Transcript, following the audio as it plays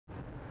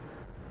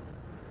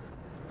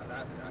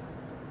العافية.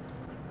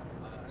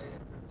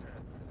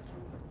 رجعت شو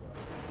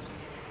الأخبار؟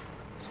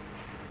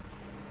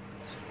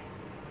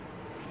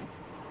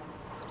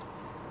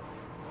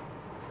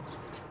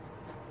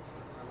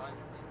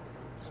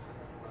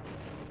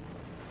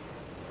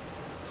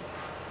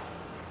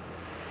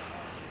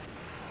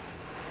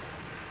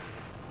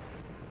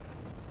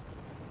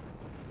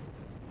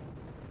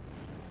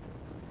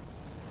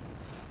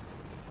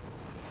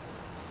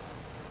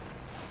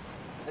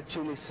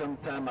 Actually,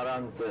 sometime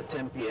around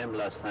 10 p.m.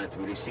 last night,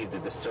 we received a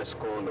distress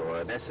call or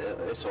an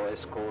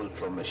SOS call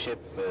from a ship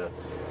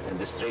in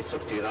the Straits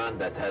of Tehran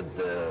that had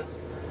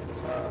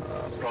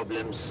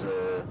problems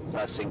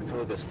passing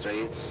through the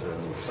straits,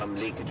 and some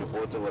leakage of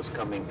water was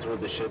coming through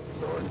the ship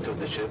or into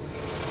the ship.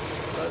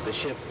 The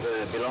ship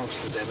belongs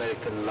to the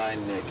American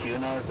line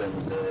Cunard,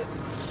 and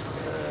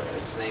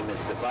its name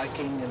is the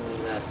Viking,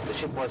 and the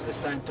ship was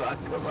destined to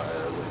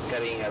Aqaba,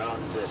 carrying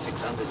around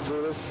 600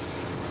 tourists,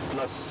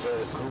 plus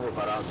a crew of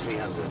around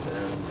 300.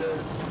 And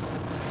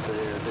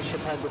the ship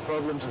had the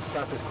problems and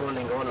started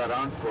calling all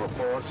around for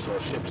ports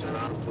or ships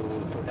around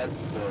to help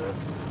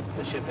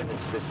the ship in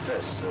its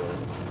distress.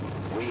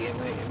 We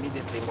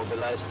immediately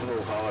mobilized 2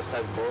 of our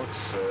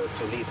tugboats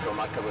to leave from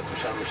Aqaba to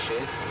Sharm el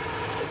Sheik,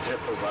 a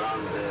trip of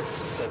around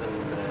 7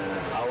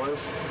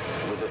 hours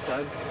with the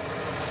tug.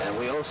 And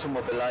we also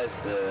mobilized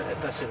a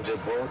passenger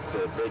boat,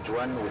 Bridge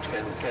 1, which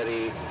can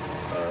carry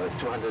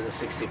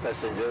 260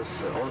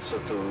 passengers, also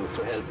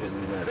to help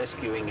in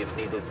rescuing, if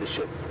needed, the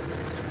ship.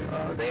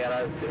 They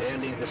arrived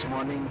early this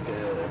morning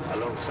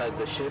alongside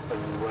the ship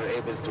and were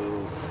able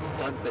to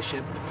tug the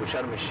ship to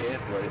Sharm el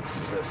Sheik, where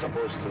it's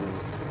supposed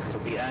to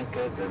be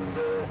anchored and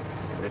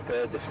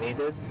repaired if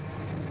needed.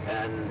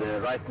 And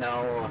right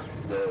now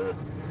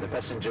the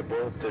passenger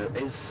boat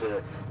is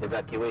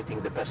evacuating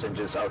the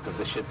passengers out of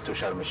the ship to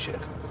Sharm el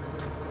Sheik.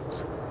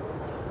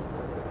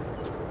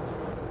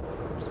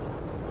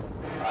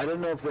 I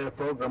don't know if their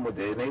program would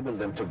enable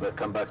them to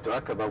come back to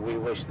Aqaba. We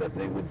wish that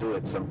they would do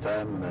it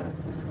sometime,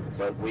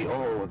 but we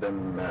owe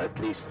them at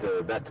least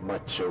that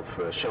much of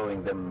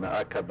showing them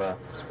Aqaba,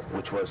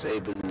 which was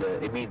able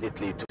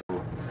immediately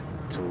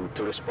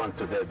to respond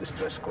to their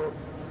distress call.